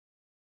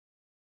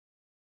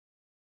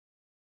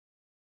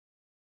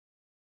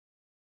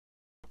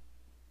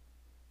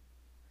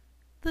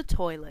The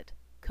toilet,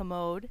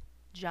 commode,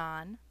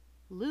 john,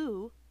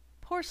 loo,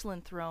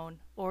 porcelain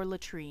throne, or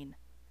latrine.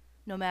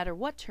 No matter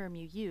what term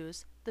you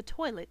use, the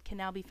toilet can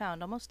now be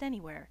found almost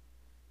anywhere.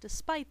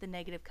 Despite the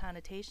negative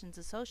connotations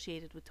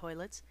associated with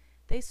toilets,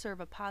 they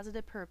serve a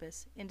positive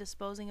purpose in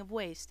disposing of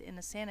waste in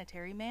a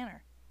sanitary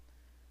manner.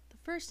 The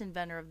first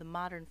inventor of the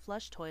modern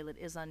flush toilet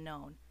is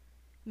unknown.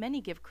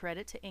 Many give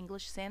credit to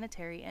English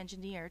sanitary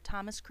engineer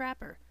Thomas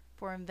Crapper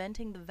for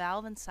inventing the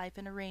valve and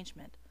siphon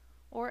arrangement,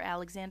 or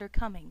Alexander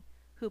Cumming,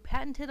 who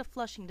patented a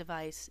flushing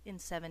device in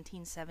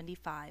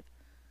 1775.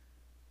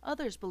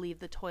 Others believe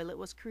the toilet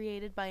was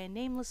created by a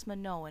nameless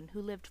Minoan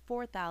who lived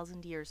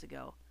 4,000 years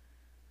ago.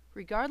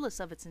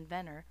 Regardless of its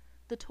inventor,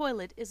 the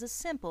toilet is a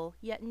simple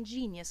yet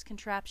ingenious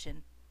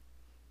contraption.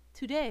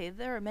 Today,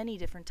 there are many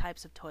different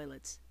types of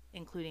toilets,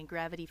 including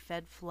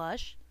gravity-fed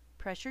flush,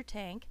 pressure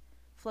tank,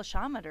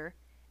 flushometer,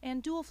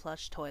 and dual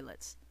flush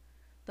toilets.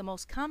 The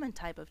most common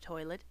type of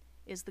toilet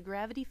is the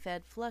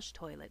gravity-fed flush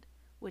toilet,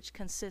 which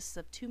consists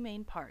of two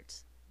main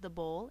parts, the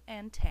bowl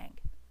and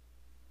tank.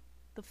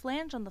 The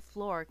flange on the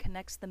floor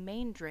connects the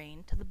main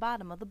drain to the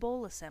bottom of the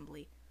bowl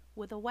assembly,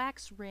 with a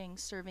wax ring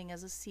serving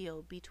as a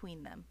seal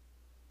between them.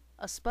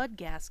 A spud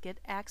gasket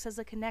acts as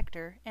a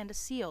connector and a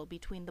seal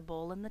between the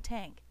bowl and the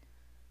tank.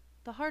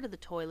 The heart of the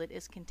toilet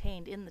is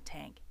contained in the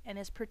tank and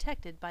is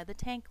protected by the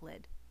tank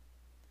lid.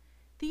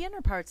 The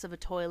inner parts of a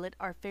toilet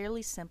are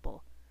fairly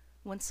simple.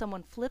 When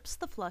someone flips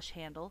the flush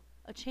handle,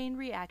 a chain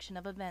reaction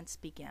of events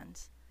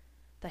begins.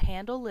 The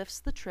handle lifts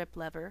the trip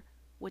lever,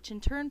 which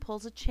in turn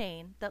pulls a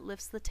chain that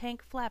lifts the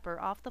tank flapper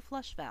off the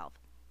flush valve.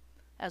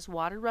 As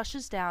water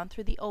rushes down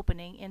through the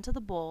opening into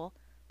the bowl,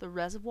 the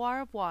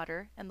reservoir of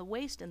water and the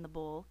waste in the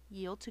bowl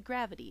yield to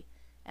gravity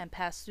and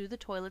pass through the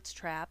toilet's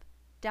trap,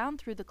 down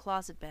through the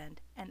closet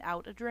vent, and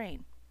out a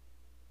drain.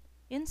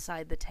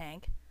 Inside the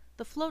tank,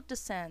 the float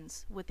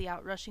descends with the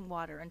outrushing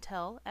water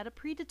until, at a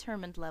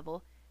predetermined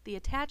level, the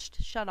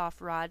attached shutoff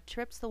rod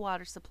trips the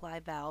water supply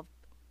valve,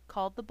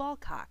 called the ball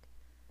cock.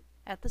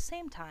 At the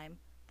same time,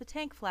 the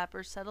tank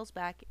flapper settles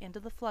back into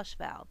the flush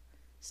valve,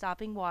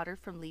 stopping water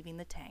from leaving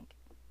the tank.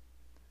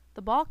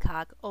 The ball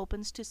cock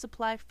opens to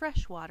supply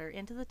fresh water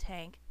into the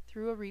tank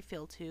through a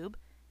refill tube,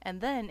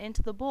 and then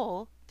into the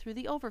bowl through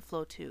the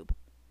overflow tube.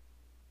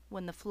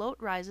 When the float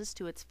rises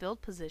to its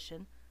filled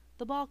position,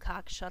 the ball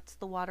cock shuts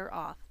the water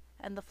off,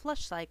 and the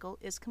flush cycle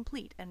is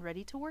complete and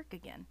ready to work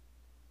again.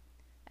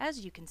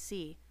 As you can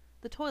see,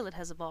 the toilet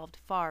has evolved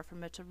far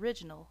from its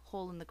original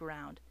hole in the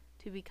ground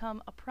to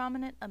become a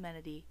prominent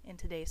amenity in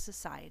today's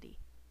society.